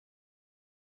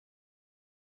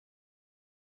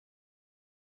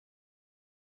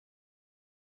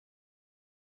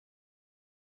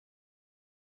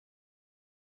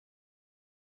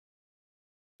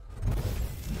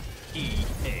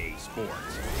sport.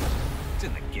 It's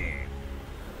in the game.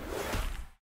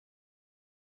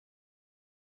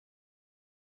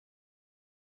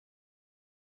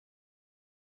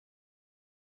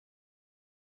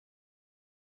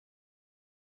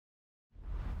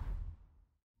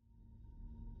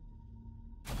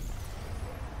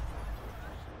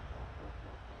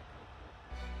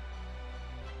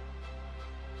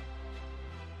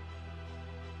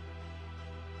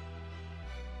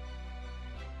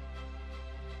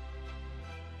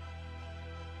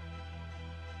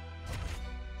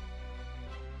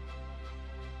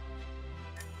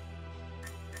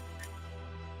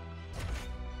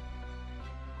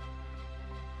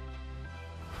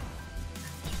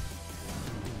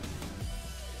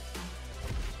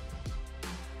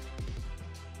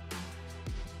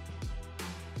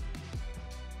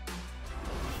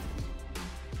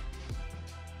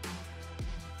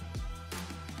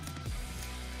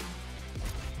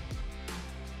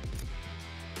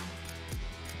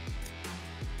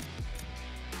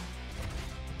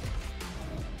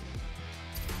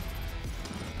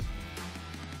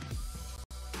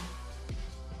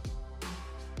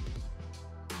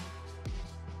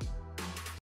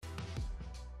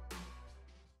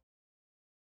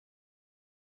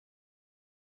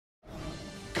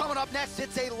 Coming up next,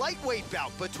 it's a lightweight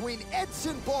bout between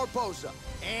Edson Barboza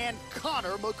and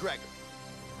Conor McGregor.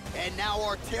 And now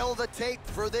our tale of the tape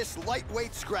for this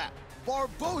lightweight scrap.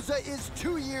 Barboza is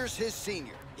 2 years his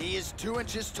senior. He is 2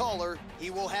 inches taller. He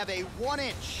will have a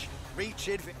 1-inch reach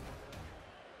advantage.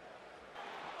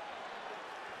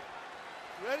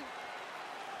 Ready?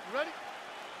 You ready?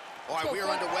 All right, we are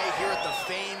underway here at the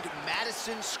famed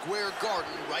Madison Square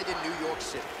Garden right in New York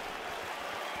City.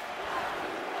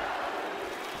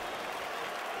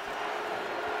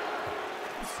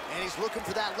 And he's looking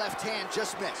for that left hand,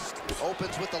 just missed.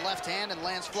 Opens with the left hand and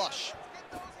lands flush.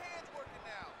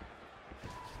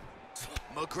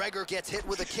 McGregor gets hit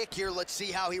with a kick here. Let's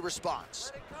see how he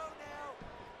responds.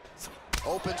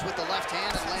 Opens with the left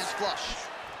hand and lands flush.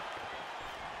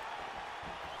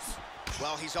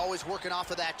 Well, he's always working off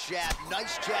of that jab.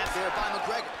 Nice jab there by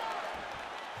McGregor.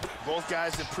 Both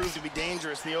guys have proved to be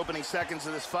dangerous in the opening seconds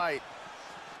of this fight.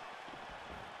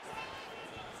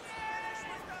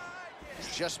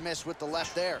 Just missed with the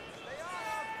left there.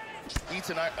 Eats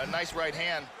a nice right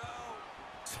hand,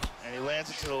 and he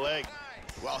lands it to the leg.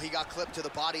 Well, he got clipped to the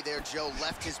body there, Joe.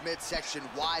 Left his midsection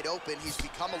wide open. He's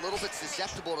become a little bit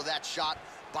susceptible to that shot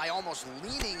by almost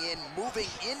leaning in, moving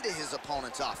into his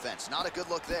opponent's offense. Not a good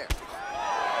look there.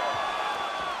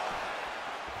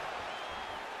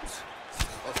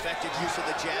 Effective use of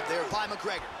the jab there by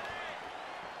McGregor.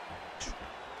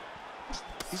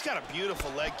 He's got a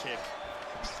beautiful leg kick.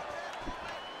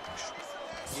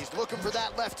 He's looking for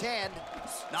that left hand.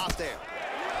 Not there.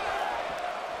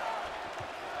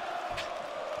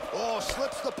 Oh,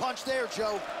 slips the punch there,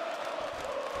 Joe.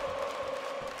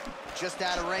 Just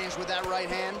out of range with that right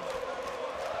hand.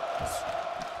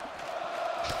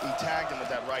 He tagged him with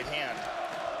that right hand.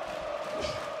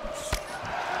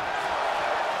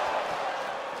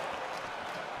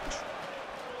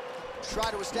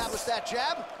 Try to establish that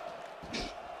jab.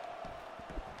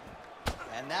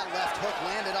 And that left hook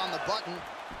landed on the button.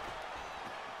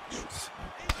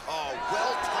 Oh,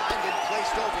 well-timed and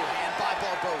placed overhand by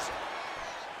Barboza.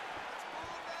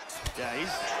 Yeah,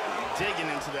 he's digging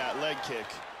into that leg kick.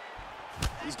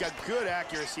 He's got good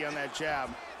accuracy on that jab.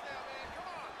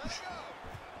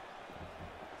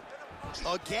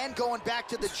 Again, going back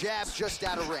to the jab, just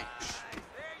out of range.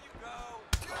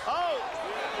 Oh!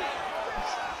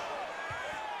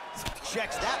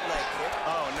 Checks that leg kick.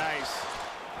 Oh, nice.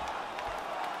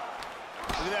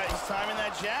 Look at that, he's timing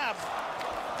that jab.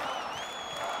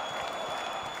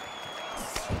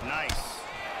 Nice.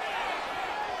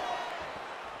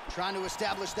 Trying to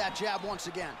establish that jab once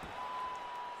again.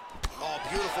 Oh,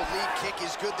 beautiful lead kick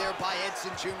is good there by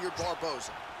Edson Jr.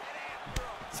 Barboza.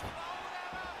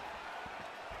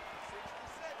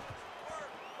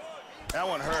 That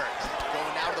one hurt.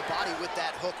 Going out of the body with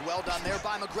that hook. Well done there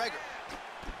by McGregor.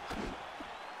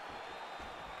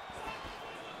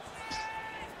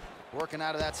 Working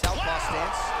out of that southpaw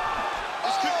stance.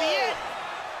 This could be it.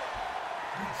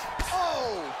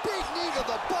 Oh, big knee to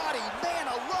the body, man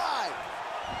alive.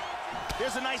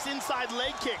 Here's a nice inside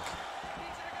leg kick.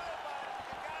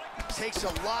 Takes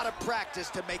a lot of practice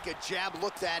to make a jab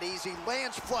look that easy.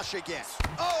 Lands flush again.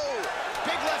 Oh,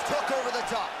 big left hook over the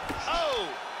top. Oh.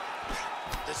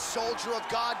 The soldier of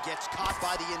God gets caught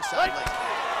by the inside leg.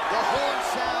 The horn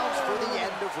sounds for the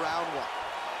end of round one.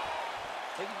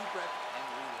 Take a deep breath and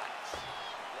relax.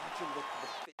 Watch him look for the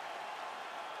fit.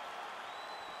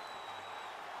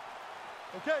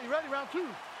 Okay, you ready? Round two.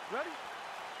 Ready?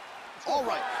 All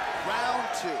right, round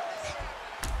 2.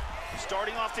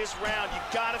 Starting off this round, you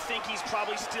gotta think he's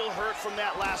probably still hurt from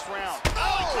that last round.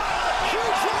 Oh,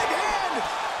 huge right hand!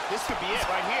 This could be it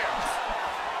right here.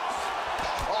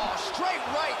 Oh, straight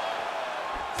right.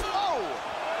 Oh,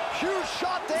 huge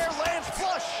shot there, lands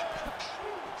flush.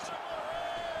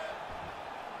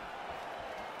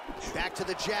 Back to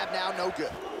the jab now, no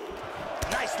good.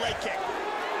 Nice leg kick.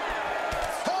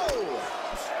 Oh!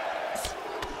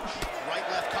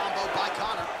 Right-left combo by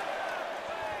Conor.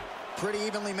 Pretty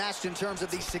evenly matched in terms of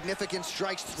the significant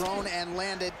strikes thrown and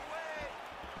landed.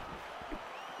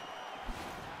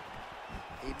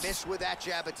 He missed with that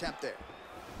jab attempt there.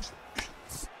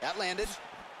 That landed.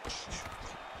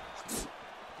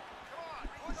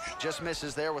 Just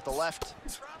misses there with the left.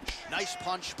 Nice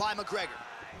punch by McGregor.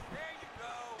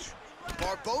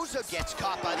 Barboza gets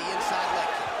caught by the inside leg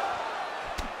kick.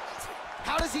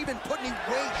 How does he even put any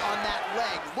weight on that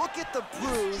leg? Look at the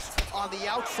bruise on the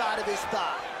outside of his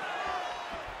thigh.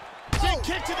 Big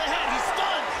kick to the head, he's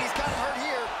stunned. He's got hurt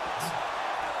here.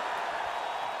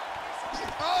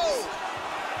 Oh!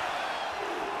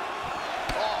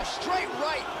 Oh, straight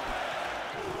right.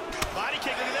 Body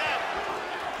kick, look at that.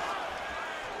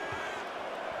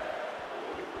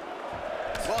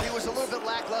 Well, he was a little bit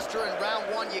lackluster in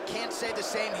round 1. You can't say the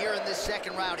same here in this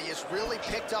second round. He has really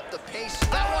picked up the pace.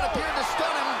 That one appeared to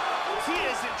stun him. He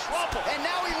is in trouble. And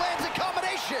now he lands a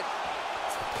combination.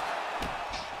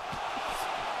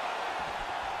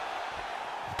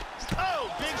 Oh,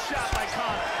 big shot by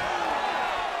Conor.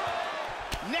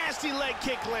 Nasty leg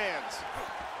kick lands.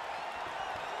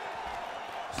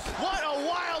 What a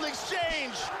wild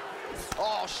exchange.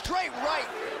 Oh, straight right.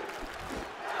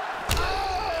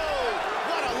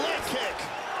 Kick.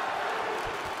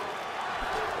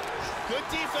 Good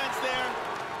defense there.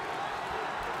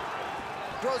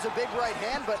 Throws a big right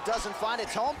hand, but doesn't find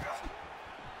its home.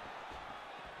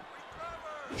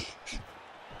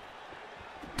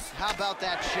 How about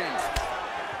that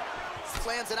shin?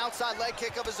 Lands an outside leg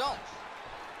kick of his own.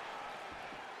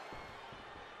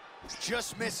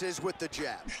 Just misses with the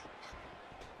jab.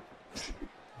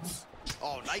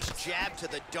 Oh, nice jab to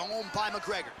the dome by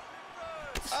McGregor.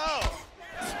 Oh.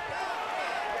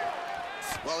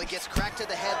 Well, he gets cracked to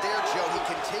the head there, Joe. He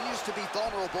continues to be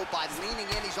vulnerable by leaning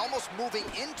in. He's almost moving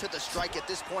into the strike at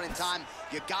this point in time.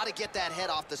 You got to get that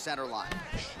head off the center line.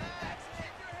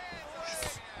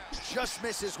 Just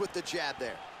misses with the jab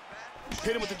there.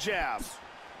 Hit him with the jab.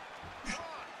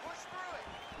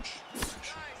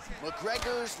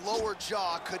 McGregor's lower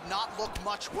jaw could not look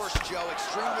much worse, Joe.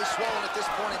 Extremely swollen at this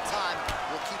point in time.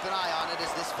 We'll keep an eye on it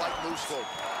as this fight moves forward.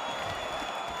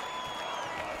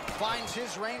 Finds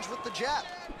his range with the jab.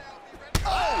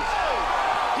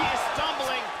 Oh! He is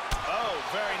stumbling. Oh,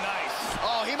 very nice.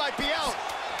 Oh, he might be out.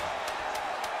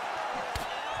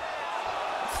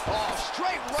 Oh,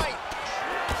 straight right.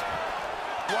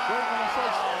 Wow.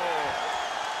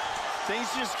 Things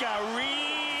just got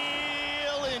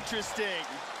real interesting.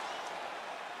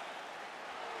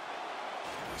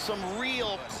 Some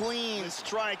real clean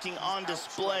striking on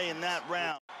display in that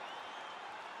round.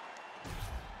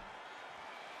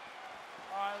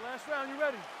 All right, last round, you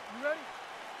ready? You ready?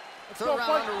 Third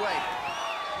round underway.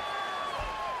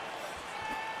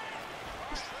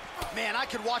 Man, I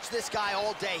could watch this guy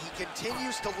all day. He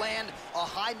continues to land a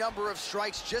high number of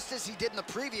strikes, just as he did in the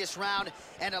previous round.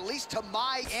 And at least to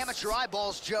my amateur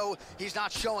eyeballs, Joe, he's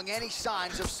not showing any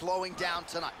signs of slowing down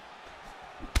tonight.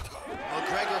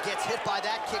 McGregor gets hit by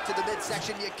that kick to the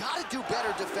midsection. You gotta do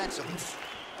better defensively.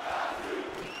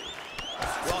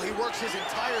 Well, he works his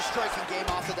entire striking game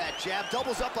off of that jab.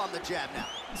 Doubles up on the jab now.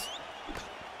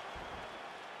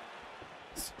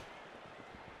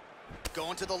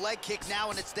 Going to the leg kick now,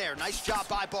 and it's there. Nice job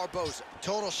by Barboza.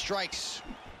 Total strikes.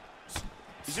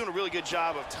 He's doing a really good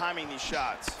job of timing these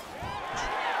shots.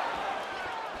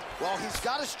 Well, he's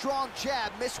got a strong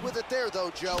jab. Missed with it there,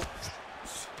 though, Joe.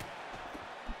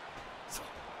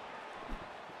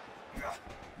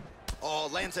 Oh,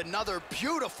 lands another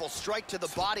beautiful strike to the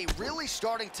body, really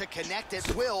starting to connect at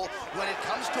will when it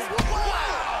comes to work.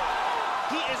 Wow!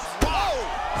 He is low.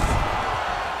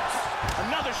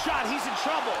 Another shot, he's in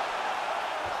trouble.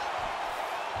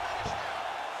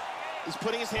 He's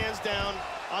putting his hands down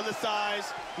on the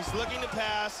thighs. He's looking to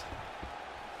pass.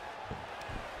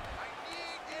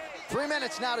 3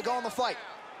 minutes now to go in the fight.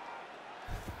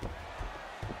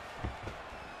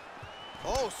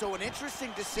 Oh, so an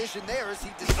interesting decision there as he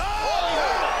decided.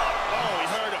 Oh, he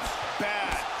hurt him.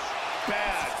 Bad.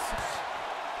 Bad.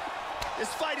 This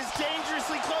fight is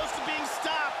dangerously close to being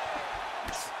stopped.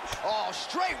 Oh,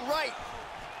 straight right.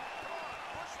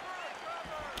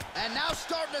 And now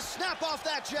starting to to snap off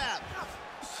that jab.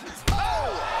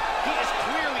 Oh! He is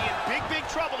clearly in big, big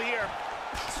trouble here.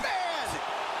 Man!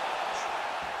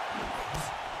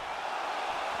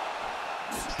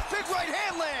 Big right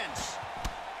hand lands.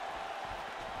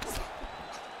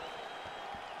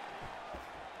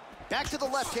 Back to the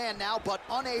left hand now, but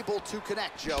unable to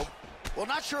connect, Joe. Well,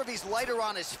 not sure if he's lighter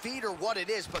on his feet or what it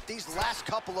is, but these last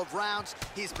couple of rounds,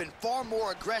 he's been far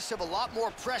more aggressive, a lot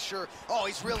more pressure. Oh,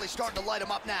 he's really starting to light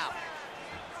him up now.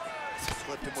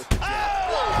 Flipped him with the jab.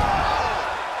 Oh!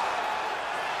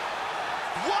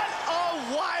 What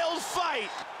a wild fight!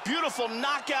 Beautiful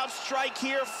knockout strike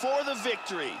here for the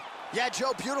victory. Yeah,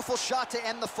 Joe, beautiful shot to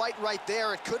end the fight right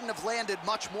there. It couldn't have landed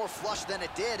much more flush than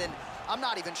it did, and I'm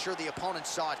not even sure the opponent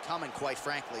saw it coming, quite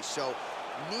frankly. So,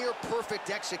 near perfect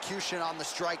execution on the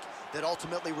strike that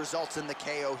ultimately results in the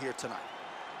KO here tonight.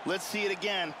 Let's see it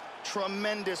again.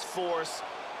 Tremendous force,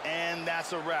 and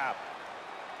that's a wrap.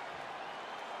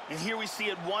 And here we see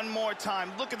it one more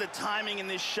time. Look at the timing in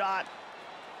this shot.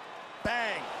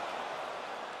 Bang.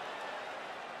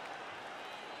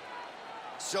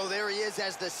 So there he is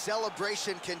as the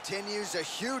celebration continues. A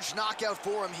huge knockout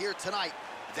for him here tonight.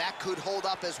 That could hold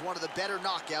up as one of the better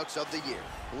knockouts of the year.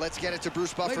 Let's get it to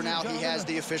Bruce Buffer now. He has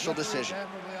the official decision.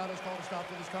 Has called a stop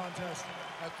to this contest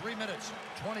at 3 minutes,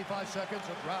 25 seconds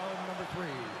of round number 3.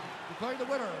 Declaring the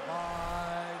winner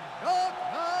by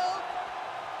knockout,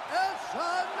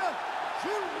 Edson Jr.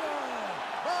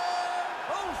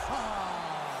 Barboza.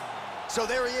 So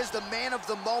there he is, the man of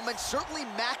the moment. Certainly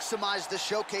maximized the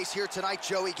showcase here tonight,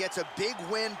 Joe. He gets a big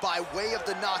win by way of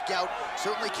the knockout.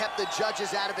 Certainly kept the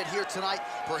judges out of it here tonight.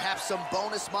 Perhaps some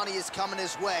bonus money is coming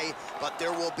his way, but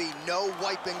there will be no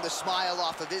wiping the smile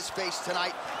off of his face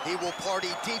tonight. He will party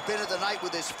deep into the night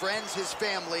with his friends, his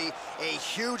family. A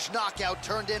huge knockout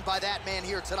turned in by that man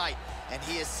here tonight. And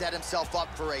he has set himself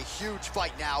up for a huge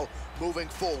fight now moving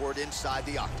forward inside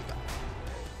the octagon.